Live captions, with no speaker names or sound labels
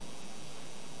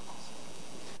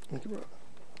Thank you, brother.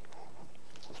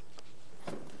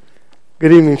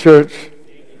 Good evening, church.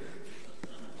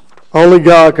 Only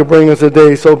God could bring us a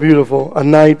day so beautiful, a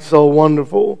night so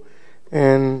wonderful,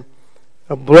 and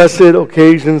a blessed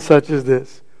occasion such as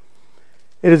this.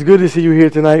 It is good to see you here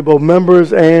tonight, both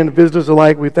members and visitors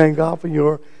alike. We thank God for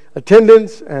your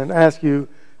attendance and ask you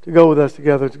to go with us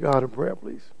together to God in prayer,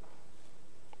 please.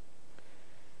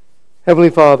 Heavenly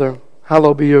Father,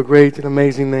 hallowed be your great and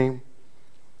amazing name.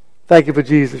 Thank you for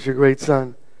Jesus, your great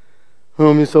Son,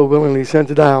 whom you so willingly sent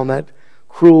to die on that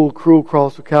cruel, cruel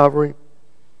cross of Calvary.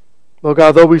 Lord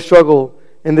God, though we struggle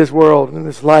in this world and in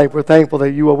this life, we're thankful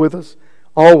that you are with us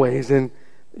always, and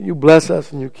you bless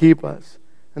us and you keep us,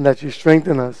 and that you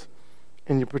strengthen us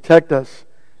and you protect us,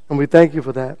 and we thank you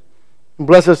for that. And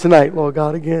bless us tonight, Lord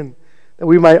God, again, that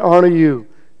we might honor you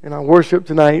in our worship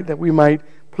tonight, that we might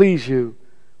please you.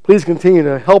 Please continue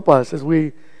to help us as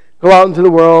we go out into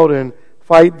the world and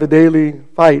fight the daily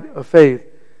fight of faith,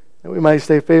 that we might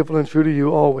stay faithful and true to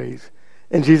you always.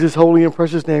 In Jesus' holy and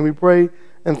precious name we pray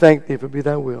and thank thee if it be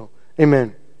thy will.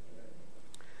 Amen.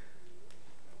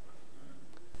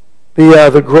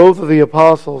 The growth of the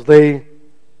apostles, I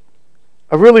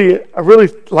really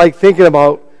like thinking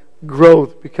about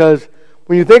growth, because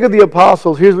when you think of the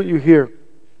apostles, here's what you hear.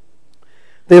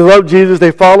 They loved Jesus,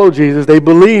 they followed Jesus, they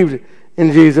believed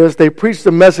in Jesus, they preached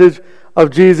the message of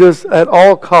Jesus at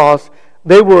all costs.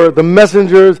 They were the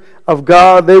messengers of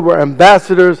God. They were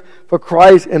ambassadors for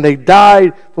Christ, and they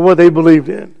died for what they believed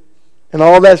in. And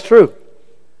all that's true.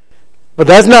 But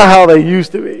that's not how they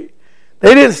used to be.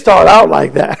 They didn't start out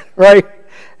like that, right?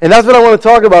 And that's what I want to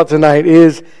talk about tonight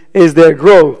is their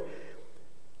growth.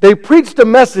 They preached the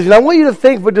message, and I want you to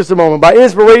think for just a moment. By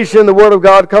inspiration, the Word of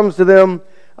God comes to them.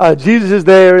 Jesus is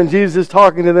there, and Jesus is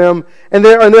talking to them. And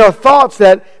there are thoughts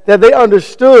that they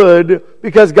understood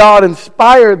because God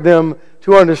inspired them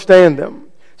to understand them.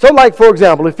 So like, for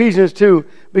example, Ephesians 2,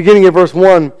 beginning at verse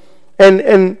 1,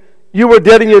 and you were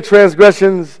dead in your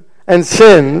transgressions and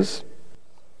sins,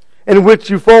 in which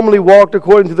you formerly walked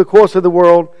according to the course of the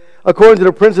world, according to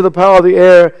the prince of the power of the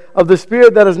air, of the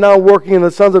spirit that is now working in the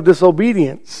sons of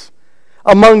disobedience.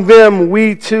 Among them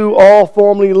we too all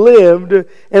formerly lived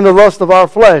in the lust of our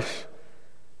flesh,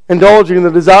 indulging in the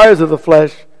desires of the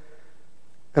flesh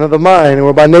and of the mind, and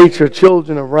were by nature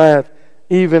children of wrath,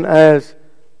 even as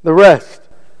the rest.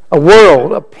 A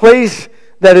world, a place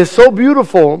that is so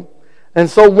beautiful and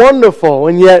so wonderful,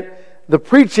 and yet the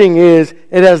preaching is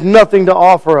it has nothing to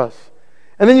offer us.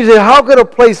 And then you say, how could a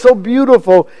place so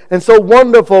beautiful and so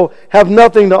wonderful have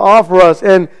nothing to offer us?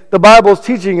 And the Bible is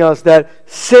teaching us that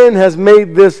sin has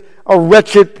made this a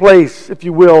wretched place, if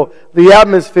you will, the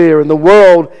atmosphere and the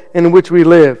world in which we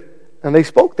live. And they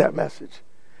spoke that message.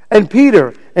 And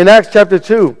Peter, in Acts chapter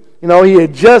 2, he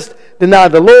had just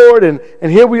denied the Lord, and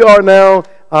here we are now,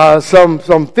 some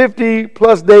 50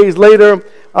 plus days later,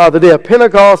 the day of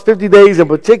Pentecost, 50 days in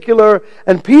particular,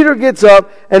 and Peter gets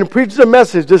up and preaches a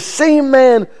message, the same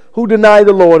man who denied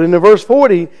the Lord. And in verse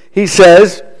 40, he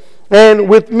says, and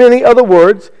with many other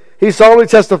words, he solemnly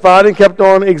testified and kept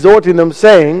on exhorting them,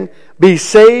 saying, be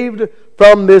saved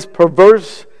from this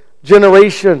perverse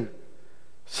generation.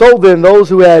 So then, those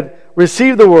who had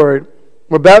received the word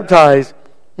were baptized,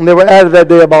 and there were added that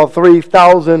day about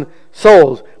 3,000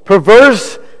 souls.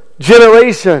 Perverse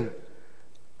generation.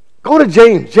 Go to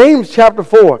James chapter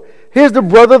 4. Here's the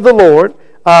brother of the Lord.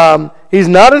 He's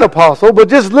not an apostle, but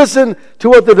just listen to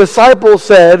what the disciples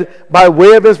said by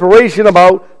way of inspiration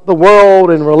about the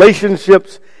world and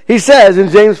relationships. He says in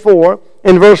James 4,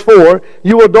 in verse 4,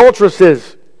 you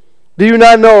adulteresses, do you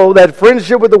not know that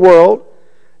friendship with the world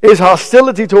is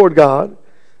hostility toward God?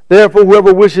 Therefore,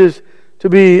 whoever wishes to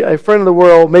be a friend of the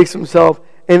world makes himself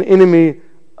an enemy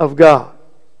of God.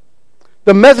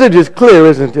 The message is clear,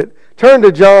 isn't it? Turn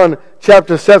to John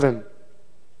chapter 7.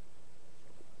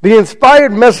 The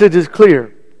inspired message is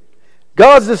clear.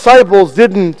 God's disciples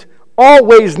didn't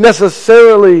always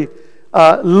necessarily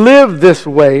live this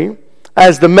way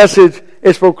as the message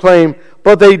is proclaimed,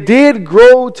 but they did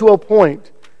grow to a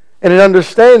point and an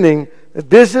understanding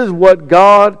that this is what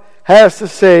God has to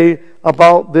say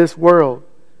about this world.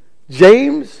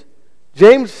 John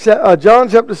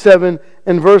chapter 7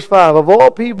 and verse 5. Of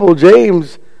all people,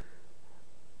 James,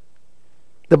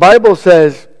 the Bible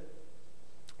says,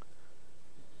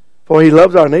 for he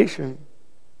loves our nation.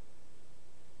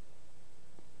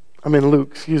 I'm in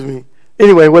Luke, excuse me.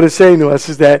 Anyway, what it's saying to us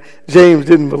is that James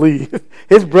didn't believe.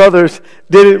 His brothers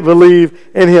didn't believe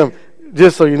in him.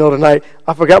 Just so you know tonight,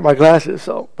 I forgot my glasses,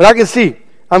 but I can see.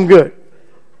 I'm good.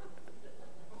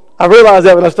 I realized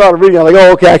that when I started reading. I'm like,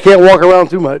 oh, okay, I can't walk around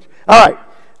too much. All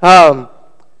right.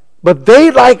 But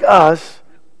they, like us,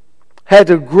 had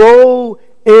to grow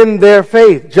in their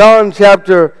faith. John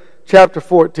chapter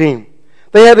 14.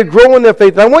 They had to grow in their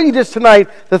faith. And I want you just tonight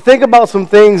to think about some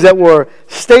things that were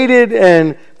stated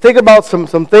and think about some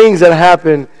things that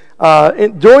happened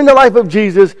during the life of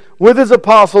Jesus with his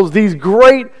apostles, these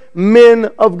great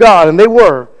men of God. And they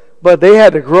were, but they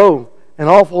had to grow an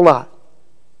awful lot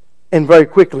and very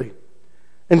quickly.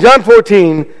 In John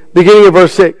 14, beginning of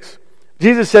verse 6,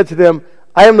 Jesus said to them,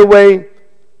 I am the way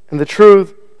and the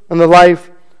truth and the life.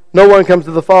 No one comes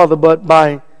to the Father but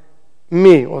by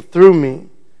me or through me.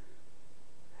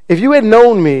 If you had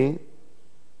known me,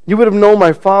 you would have known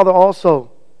my Father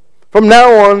also. From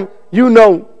now on, you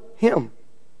know him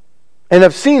and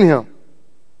have seen him.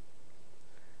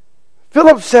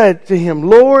 Philip said to him,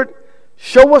 Lord,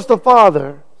 show us the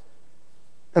Father,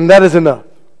 and that is enough.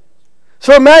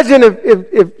 So imagine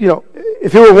if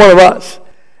he were one of us,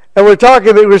 and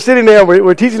we're sitting there,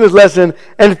 we're teaching this lesson,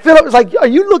 and Philip is like, are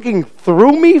you looking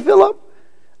through me, Philip?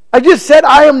 I just said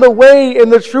I am the way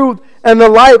and the truth and the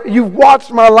life. You've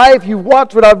watched my life. You've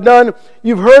watched what I've done.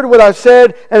 You've heard what I've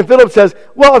said. And Philip says,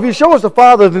 well, if you show us the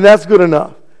Father, then that's good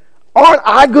enough. Aren't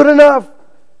I good enough?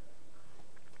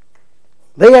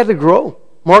 They had to grow.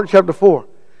 Mark chapter 4.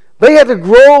 They had to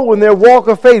grow in their walk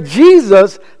of faith.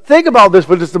 Jesus, think about this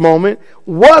for just a moment,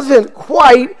 wasn't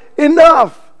quite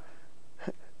enough.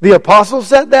 The apostle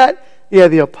said that? Yeah,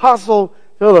 the apostle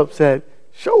Philip said,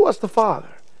 show us the Father.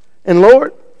 And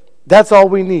Lord, that's all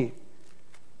we need.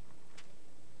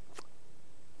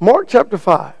 Mark chapter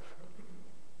 5,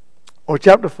 or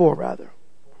chapter 4 rather.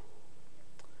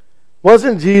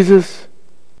 Wasn't Jesus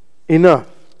enough?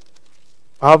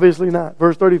 Obviously not.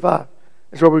 Verse 35,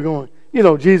 that's where we're going. You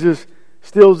know, Jesus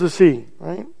stills the sea,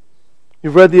 right?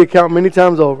 You've read the account many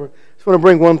times over. Just want to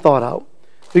bring one thought out.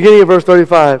 Beginning of verse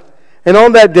 35. And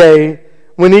on that day,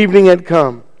 when evening had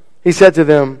come, he said to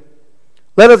them,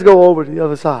 let us go over to the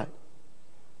other side.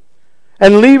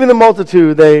 And leaving the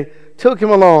multitude, they took him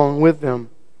along with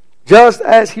them, just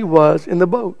as he was in the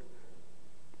boat.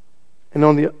 And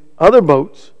on the other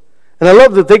boats, and I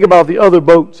love to think about the other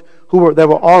boats that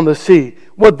were on the sea,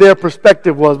 what their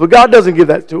perspective was. But God doesn't give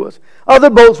that to us. Other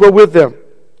boats were with them.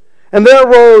 And there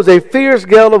arose a fierce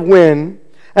gale of wind,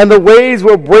 and the waves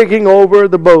were breaking over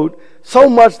the boat, so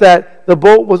much that the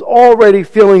boat was already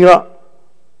filling up.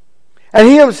 And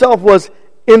he himself was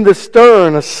in the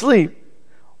stern, asleep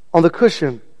on the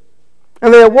cushion.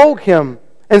 And they awoke him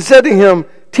and said to him,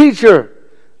 Teacher,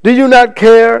 do you not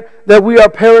care that we are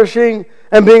perishing?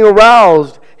 And being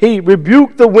aroused, he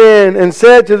rebuked the wind and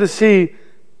said to the sea,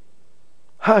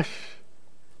 Hush,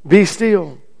 be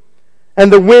still.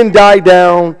 And the wind died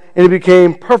down, and it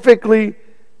became perfectly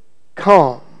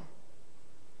calm.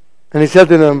 And he said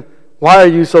to them, Why are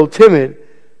you so timid?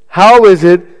 How is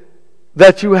it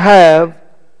that you have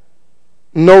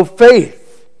no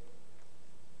faith?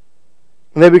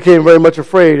 And they became very much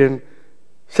afraid and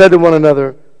said to one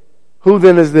another, Who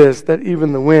then is this that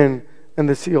even the wind and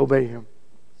the sea obey him?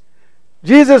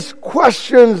 Jesus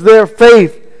questions their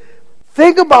faith.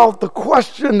 Think about the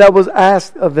question that was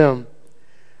asked of them.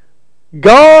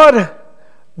 God,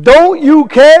 don't you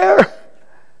care?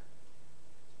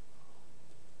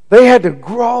 They had to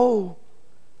grow.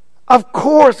 Of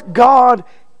course God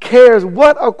cares.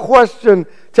 What a question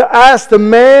to ask the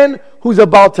man who's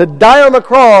about to die on the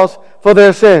cross for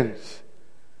their sins.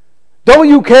 Don't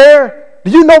you care?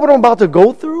 Do you know what I'm about to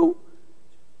go through?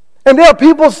 And there are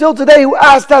people still today who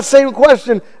ask that same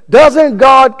question. Doesn't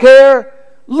God care?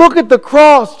 Look at the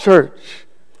cross, church.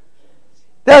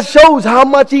 That shows how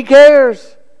much he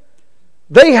cares.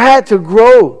 They had to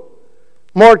grow.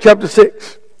 Mark chapter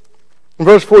 6,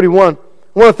 verse 41.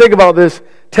 I want to think about this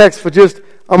text for just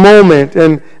a moment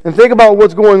and think about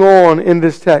what's going on in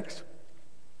this text.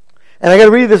 And I got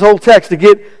to read this whole text to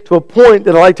get to a point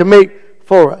that I like to make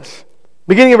for us.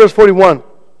 Beginning of verse 41.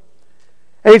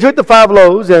 And he took the 5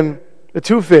 loaves and the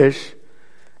 2 fish,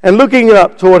 and looking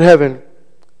up toward heaven,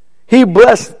 he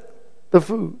blessed the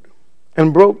food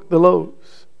and broke the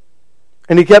loaves.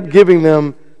 And he kept giving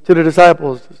them to the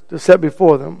disciples to set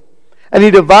before them. And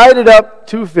he divided up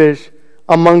 2 fish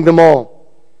among them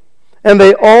all. And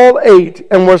they all ate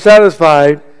and were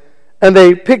satisfied. And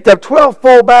they picked up 12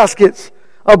 full baskets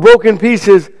of broken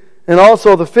pieces, and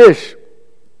also the fish.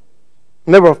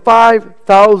 And there were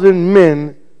 5,000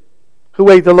 men who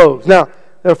ate the loaves. Now,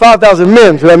 there are 5,000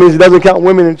 men, so that means it doesn't count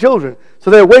women and children. So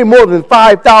there are way more than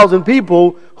 5,000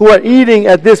 people who are eating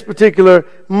at this particular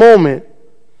moment.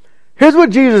 Here's what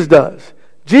Jesus does.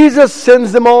 Jesus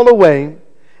sends them all away.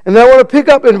 And then I want to pick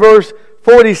up in verse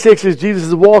 46 as Jesus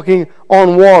is walking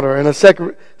on water in a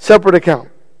separate account.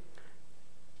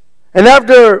 And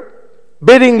after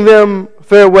bidding them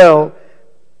farewell,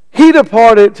 he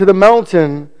departed to the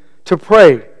mountain to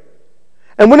pray.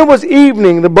 And when it was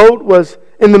evening, the boat was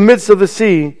in the midst of the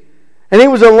sea, and he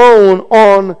was alone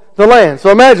on the land.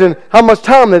 So imagine how much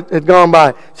time that had gone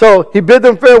by. So he bid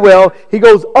them farewell. He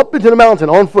goes up into the mountain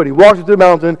on foot. He walks into the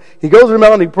mountain. He goes to the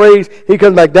mountain. He prays. He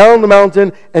comes back down the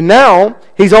mountain. And now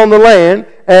he's on the land,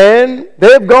 and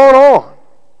they've gone on.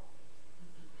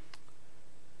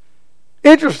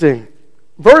 Interesting.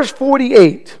 Verse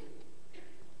 48.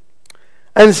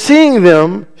 And seeing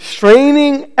them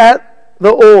straining at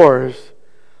the oars,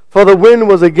 for the wind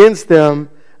was against them,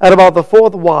 at about the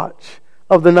fourth watch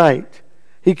of the night,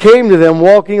 he came to them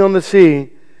walking on the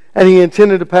sea, and he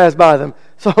intended to pass by them.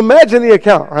 So imagine the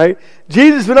account, right?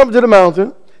 Jesus went up to the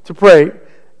mountain to pray,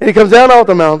 and he comes down off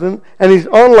the mountain, and he's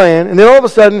on land, and then all of a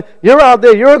sudden, you're out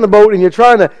there, you're in the boat, and you're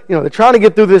trying to, they're trying to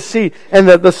get through this sea, and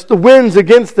the wind's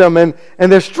against them, and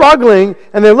they're struggling,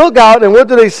 and they look out, and what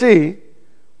do they see?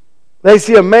 They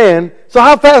see a man. So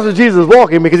how fast was Jesus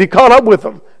walking? Because he caught up with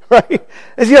them, right?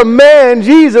 They see a man,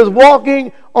 Jesus,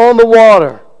 walking on the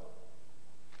water.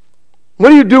 What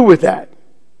do you do with that?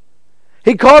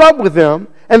 He caught up with them,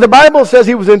 and the Bible says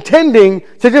he was intending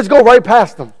to just go right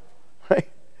past them. Right?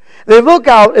 They look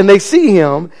out and they see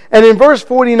him, and in verse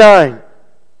 49,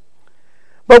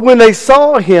 but when they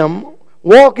saw him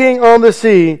walking on the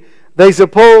sea, they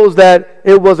supposed that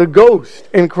it was a ghost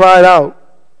and cried out.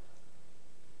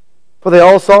 For they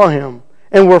all saw him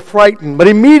and were frightened. But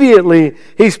immediately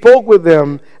he spoke with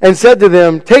them and said to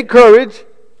them, take courage,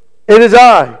 it is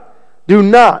I. Do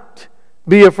not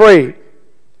be afraid.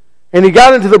 And he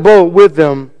got into the boat with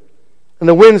them, and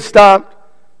the wind stopped,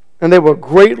 and they were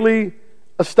greatly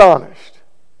astonished.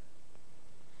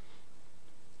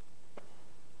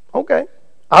 Okay,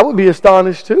 I would be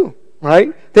astonished too,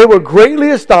 right? They were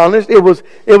greatly astonished. It was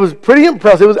pretty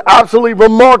impressive. It was absolutely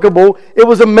remarkable. It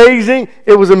was amazing.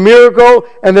 It was a miracle.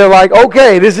 And they're like,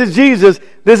 okay, this is Jesus.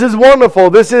 This is wonderful.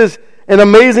 This is an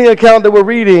amazing account that we're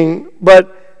reading.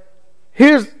 But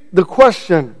here's the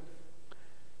question.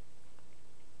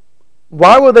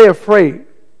 Why were they afraid?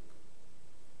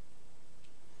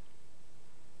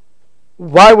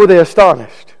 Why were they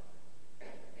astonished?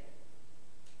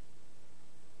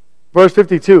 Verse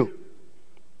 52.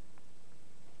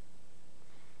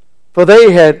 For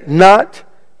they had not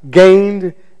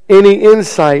gained any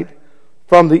insight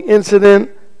from the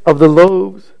incident of the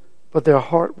loaves, but their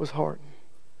heart was hardened.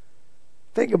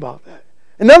 Think about that.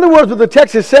 In other words, what the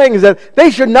text is saying is that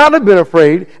they should not have been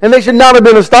afraid, and they should not have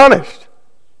been astonished.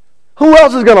 Who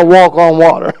else is going to walk on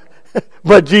water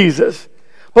but Jesus?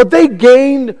 But they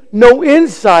gained no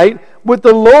insight with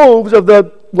the loaves of the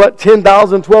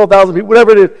 10,000, 12,000 people,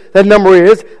 whatever it is, that number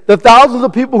is, the thousands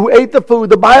of people who ate the food.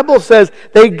 The Bible says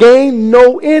they gained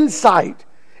no insight.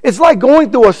 It's like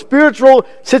going through a spiritual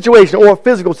situation or a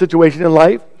physical situation in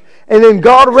life, and then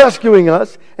God rescuing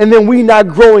us, and then we not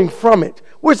growing from it.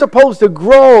 We're supposed to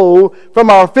grow from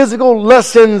our physical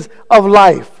lessons of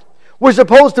life. We're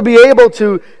supposed to be able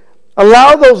to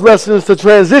allow those lessons to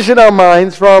transition our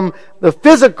minds from the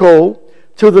physical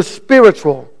to the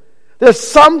spiritual. There's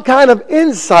some kind of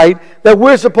insight that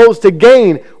we're supposed to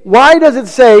gain. Why does it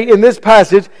say in this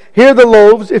passage, here are the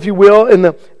loaves, if you will, and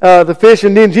the fish,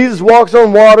 and then Jesus walks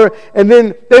on water, and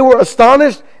then they were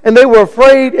astonished and they were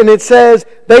afraid, and it says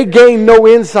they gained no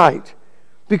insight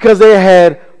because they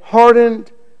had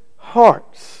hardened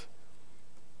hearts.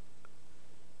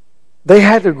 They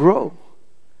had to grow.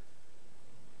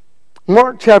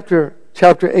 Mark chapter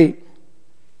 8.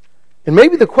 And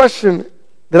maybe the question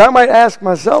that I might ask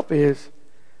myself is,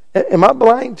 am I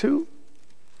blind too?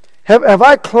 Have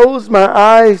I closed my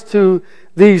eyes to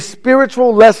these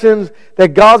spiritual lessons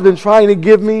that God's been trying to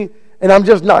give me, and I'm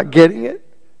just not getting it?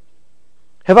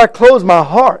 Have I closed my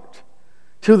heart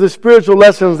to the spiritual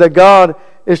lessons that God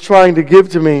is trying to give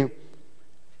to me?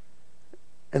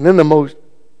 And then the most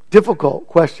difficult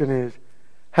question is,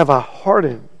 have I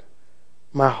hardened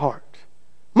my heart?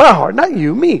 My heart, not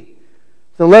you, me.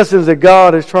 The lessons that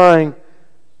God is trying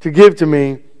to give to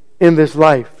me in this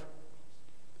life.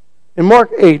 In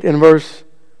Mark 8 and verse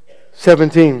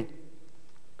 17,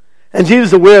 and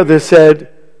Jesus, aware of this,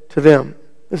 said to them,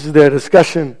 this is their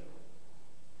discussion,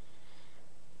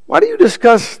 why do you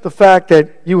discuss the fact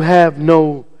that you have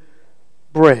no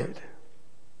bread?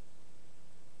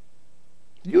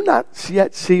 Do you not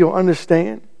yet see or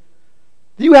understand?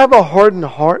 Do you have a hardened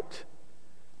heart?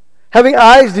 Having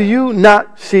eyes, do you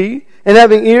not see? And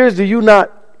having ears, do you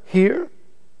not hear?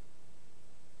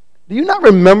 Do you not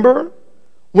remember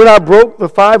when I broke the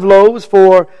 5 loaves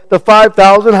for the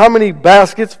 5,000? How many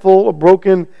baskets full of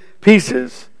broken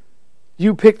pieces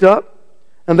you picked up?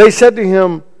 And they said to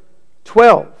him,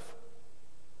 12.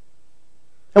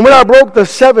 And when I broke the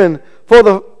 7 for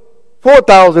the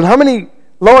 4,000, how many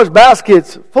large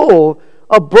baskets full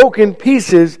of broken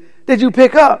pieces did you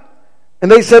pick up?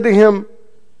 And they said to him,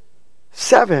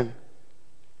 7.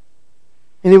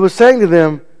 And he was saying to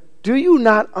them, do you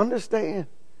not understand?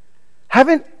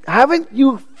 Haven't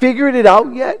you figured it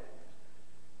out yet?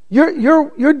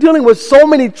 You're dealing with so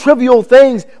many trivial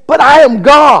things, but I am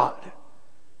God.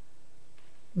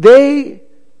 They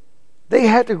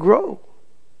had to grow.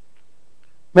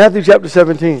 Matthew chapter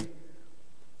 17.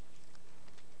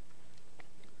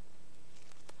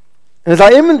 And as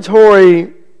I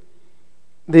inventory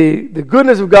the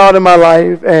goodness of God in my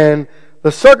life and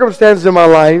the circumstances in my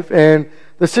life and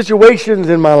the situations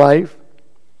in my life,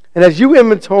 and as you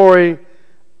inventory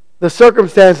the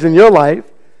circumstances in your life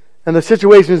and the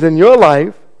situations in your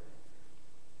life,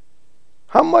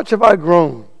 how much have I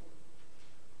grown?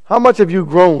 How much have you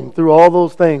grown through all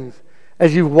those things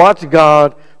as you've watched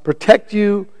God protect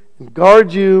you and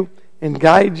guard you and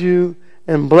guide you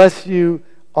and bless you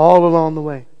all along the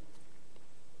way?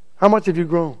 How much have you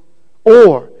grown?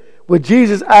 Or would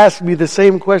Jesus ask me the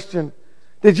same question?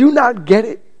 Did you not get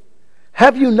it?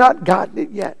 Have you not gotten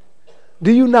it yet?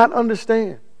 Do you not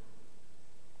understand?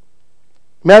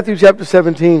 Matthew chapter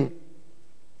 17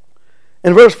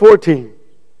 and verse 14.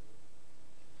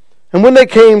 And when they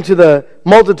came to the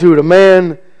multitude, a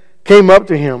man came up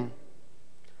to him,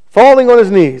 falling on his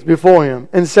knees before him,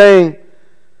 and saying,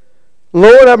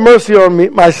 Lord, have mercy on me,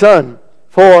 my son,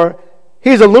 for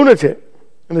he's a lunatic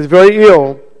and is very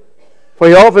ill, for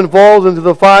he often falls into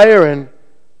the fire and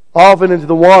often into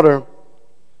the water.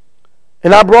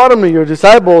 And I brought him to your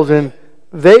disciples, and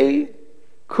they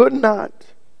could not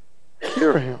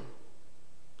cure him.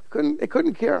 They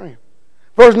couldn't cure him.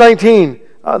 Verse 19,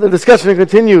 the discussion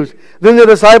continues. Then the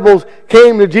disciples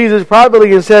came to Jesus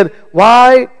privately and said,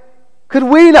 why could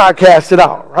we not cast it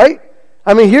out, right?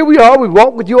 I mean, here we are. We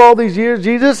walked with you all these years,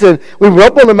 Jesus, and we were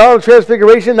up on the Mount of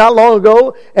Transfiguration not long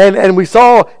ago, and we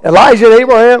saw Elijah and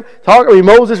Abraham talking,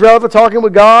 Moses rather, talking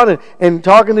with God and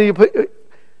talking to you.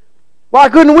 Why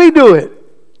couldn't we do it?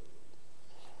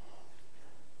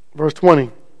 Verse 20.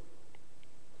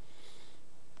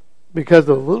 Because of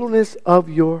the littleness of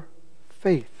your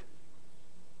faith.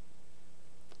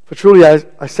 For truly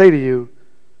I say to you,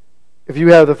 if you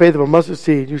have the faith of a mustard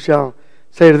seed, you shall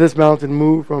say to this mountain,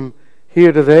 move from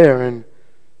here to there, and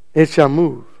it shall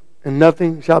move, and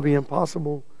nothing shall be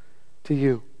impossible to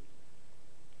you.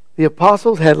 The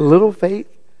apostles had little faith,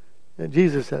 and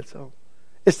Jesus said so.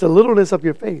 It's the littleness of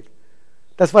your faith.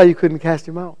 That's why you couldn't cast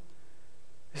him out.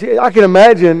 See, I can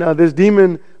imagine this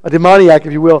demon, a demoniac,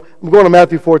 if you will. I'm going to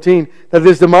Matthew 14. That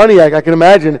this demoniac, I can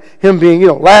imagine him being,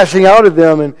 lashing out at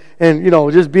them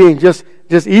and just being just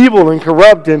evil and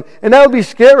corrupt, and that would be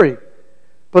scary.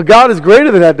 But God is greater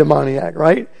than that demoniac,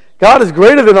 right? God is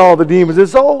greater than all the demons. And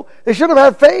so they should have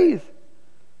had faith.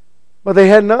 But they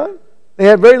had none. They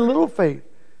had very little faith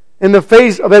in the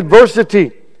face of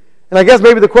adversity. And I guess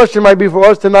maybe the question might be for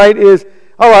us tonight is,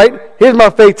 all right, here's my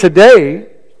faith today.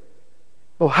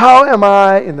 Well, how am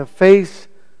I in the face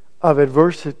of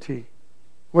adversity?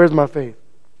 Where's my faith?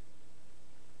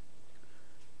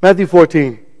 Matthew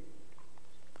 14,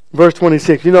 verse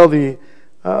 26. You know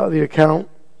the account.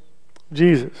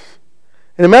 Jesus.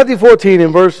 And in Matthew 14,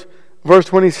 in verse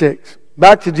 26,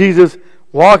 back to Jesus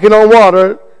walking on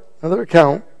water, another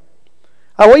account.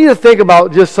 I want you to think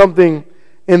about just something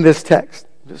in this text.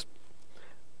 Just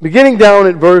beginning down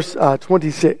at verse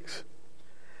 26.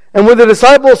 And when the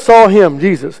disciples saw him,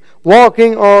 Jesus,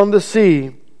 walking on the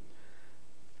sea,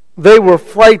 they were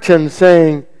frightened,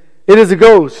 saying, it is a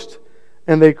ghost.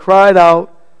 And they cried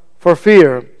out for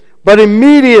fear. But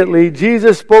immediately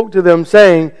Jesus spoke to them,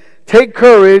 saying, take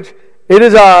courage, it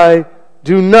is I,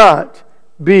 do not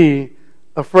be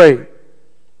afraid.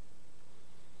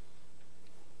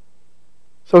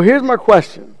 So here's my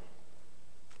question.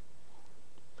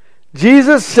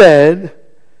 Jesus said,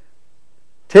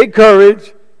 take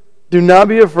courage, do not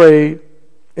be afraid,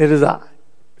 it is I.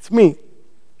 It's me.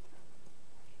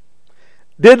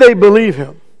 Did they believe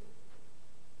him?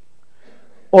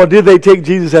 Or did they take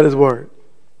Jesus at his word?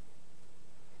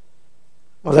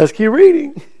 Well, let's keep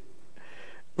reading.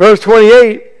 Verse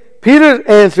 28, Peter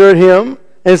answered him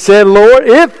and said, Lord,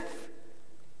 if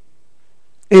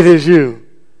it is you,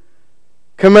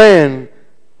 command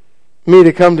me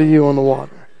to come to you on the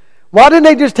water. Why didn't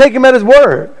they just take him at his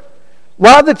word?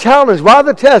 Why the challenge? Why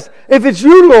the test? If it's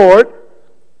you, Lord,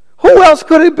 who else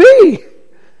could it be?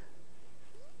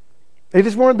 They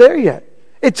just weren't there yet.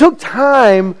 It took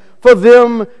time for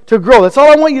them to grow. That's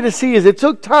all I want you to see is it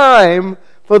took time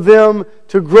for them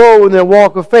to grow in their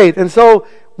walk of faith. And so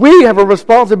we have a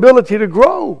responsibility to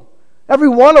grow Every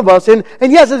one of us. And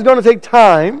yes, it's going to take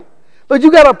time, but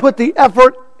you got to put the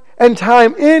effort and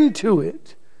time into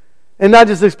it and not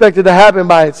just expect it to happen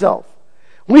by itself.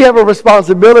 We have a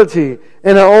responsibility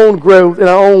in our own growth, in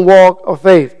our own walk of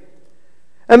faith.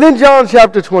 And then John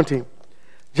chapter 20.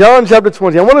 John chapter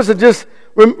 20. I want us to just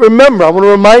remember, I want to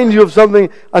remind you of something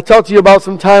I talked to you about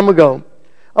some time ago,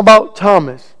 about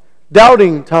Thomas.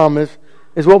 Doubting Thomas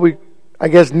is what we, I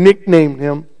guess, nicknamed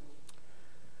him.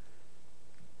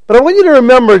 But I want you to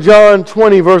remember John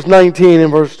 20, verse 19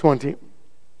 and verse 20.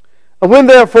 And when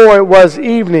therefore it was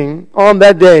evening on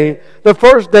that day, the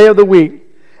first day of the week,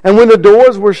 and when the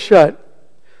doors were shut,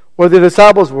 where the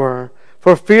disciples were,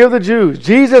 for fear of the Jews,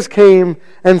 Jesus came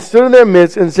and stood in their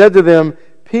midst and said to them,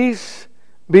 Peace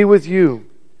be with you.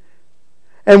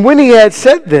 And when he had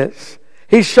said this,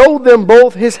 he showed them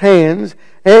both his hands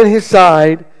and his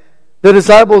side. The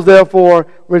disciples therefore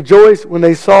rejoiced when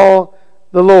they saw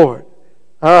the Lord.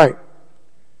 All right.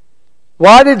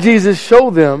 Why did Jesus show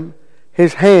them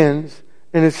his hands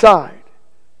and his side?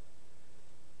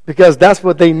 Because that's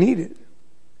what they needed.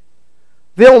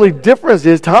 The only difference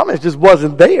is Thomas just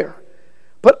wasn't there.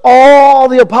 But all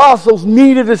the apostles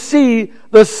needed to see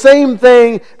the same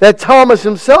thing that Thomas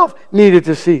himself needed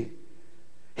to see.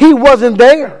 He wasn't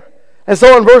there. And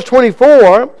so in verse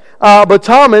 24, but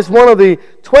Thomas, one of the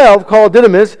 12, called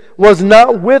Didymus, was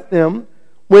not with them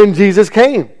when Jesus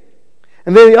came.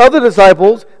 And then the other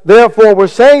disciples, therefore, were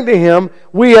saying to him,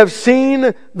 We have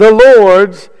seen the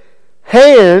Lord's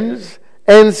hands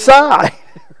and side.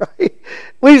 Right?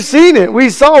 We've seen it. We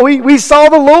saw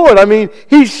the Lord. I mean,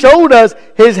 he showed us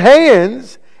his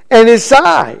hands and his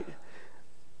side.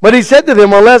 But he said to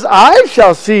them, Unless I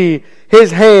shall see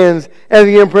his hands and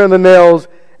the imprint of the nails,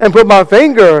 and put my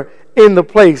finger in the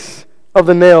place of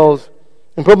the nails,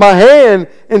 and put my hand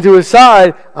into his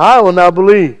side, I will not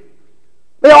believe.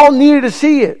 They all needed to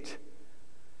see it.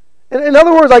 In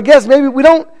other words, I guess maybe we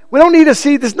don't need to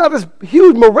see this, not this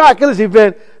huge miraculous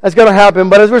event that's going to happen,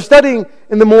 but as we're studying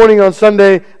in the morning on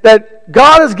Sunday, that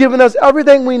God has given us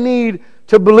everything we need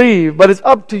to believe, but it's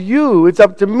up to you, it's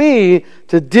up to me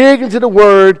to dig into the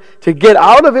Word, to get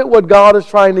out of it what God is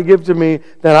trying to give to me,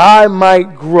 that I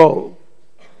might grow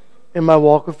in my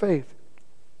walk of faith.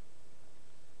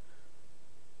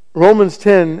 Romans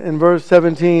 10 and verse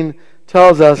 17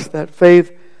 tells us that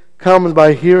faith comes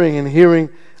by hearing, and hearing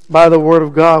by the Word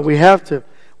of God. We have to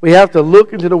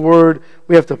look into the Word.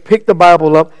 We have to pick the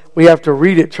Bible up. We have to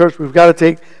read it. Church, we've got to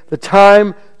take the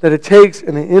time that it takes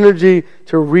and the energy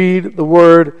to read the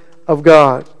Word of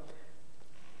God.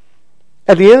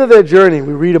 At the end of their journey,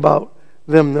 we read about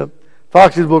them, the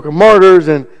Foxe's Book of Martyrs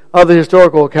and other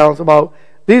historical accounts about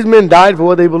these men died for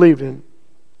what they believed in.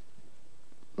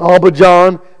 All but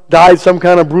John died some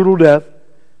kind of brutal death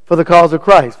for the cause of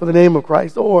Christ, for the name of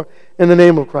Christ, or in the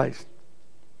name of Christ.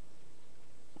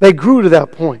 They grew to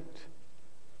that point.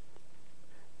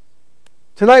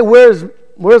 Tonight, where's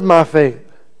my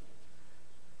faith?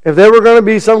 If there were going to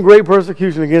be some great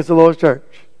persecution against the Lord's church,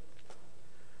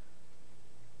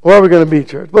 where are we going to be,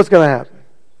 church? What's going to happen?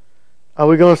 Are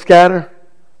we going to scatter?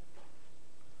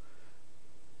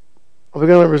 Are we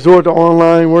going to resort to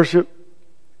online worship?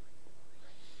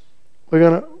 We're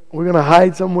going to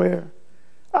hide somewhere?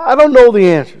 I don't know the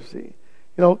answer, see.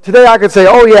 Today I could say,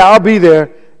 oh yeah, I'll be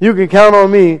there. You can count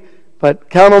on me, but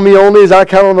count on me only as I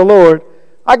count on the Lord.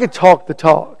 I could talk the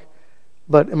talk,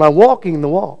 but am I walking the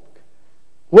walk?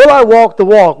 Will I walk the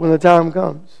walk when the time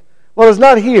comes? Well, it's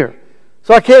not here,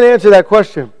 so I can't answer that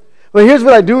question. But here's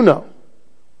what I do know.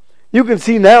 You can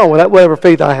see now whatever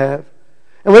faith I have.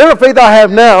 And whatever faith I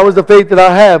have now is the faith that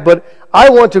I have, but I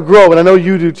want to grow, and I know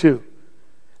you do too.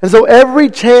 And so every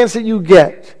chance that you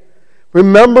get,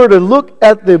 remember to look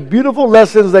at the beautiful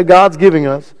lessons that God's giving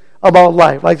us about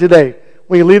life. Like today,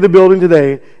 when you leave the building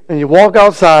today and you walk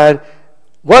outside,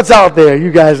 what's out there?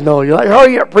 You guys know. You're like, oh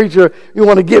yeah, preacher, you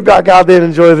want to get back out there and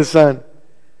enjoy the sun.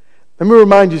 Let me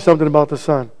remind you something about the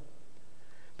sun.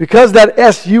 Because that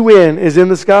S-U-N is in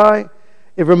the sky,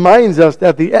 it reminds us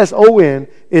that the S-O-N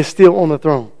is still on the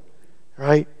throne.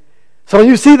 Right? So when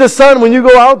you see the sun, when you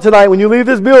go out tonight, when you leave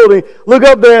this building, look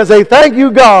up there and say, thank you,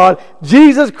 God.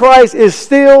 Jesus Christ is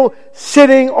still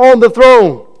sitting on the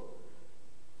throne.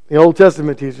 The Old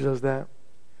Testament teaches us that.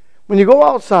 When you go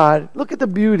outside, look at the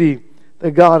beauty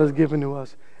that God has given to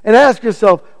us. And ask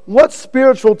yourself, what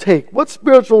spiritual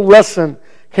lesson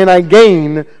can I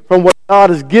gain from what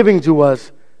God is giving to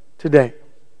us today?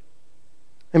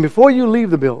 And before you leave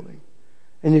the building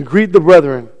and you greet the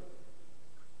brethren,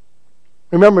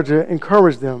 remember to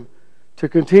encourage them to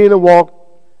continue to walk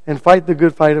and fight the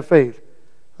good fight of faith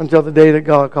until the day that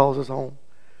God calls us home.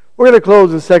 We're going to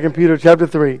close in 2 Peter chapter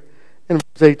 3 and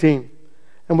verse 18.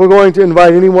 And we're going to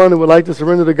invite anyone who would like to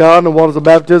surrender to God in the waters of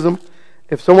baptism.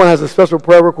 If someone has a special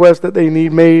prayer request that they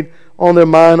need made on their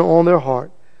mind or on their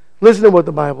heart, listen to what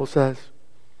the Bible says.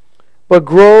 But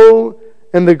grow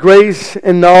in the grace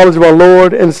and knowledge of our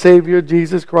Lord and Savior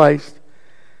Jesus Christ.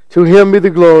 To him be the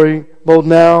glory both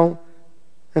now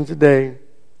and today,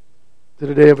 to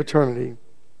the day of eternity.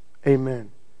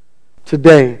 Amen.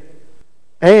 Today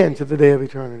and to the day of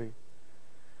eternity.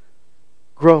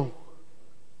 Grow.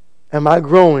 Am I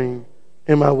growing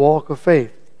in my walk of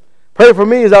faith? Pray for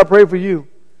me as I pray for you.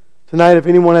 Tonight, if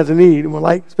anyone has a need and would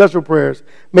like special prayers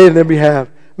made in their behalf,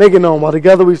 make it known while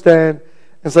together we stand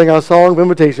and sing our song of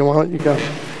invitation. Why don't you come?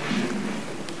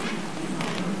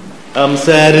 I'm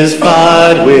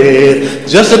satisfied with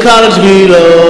just a cottage below.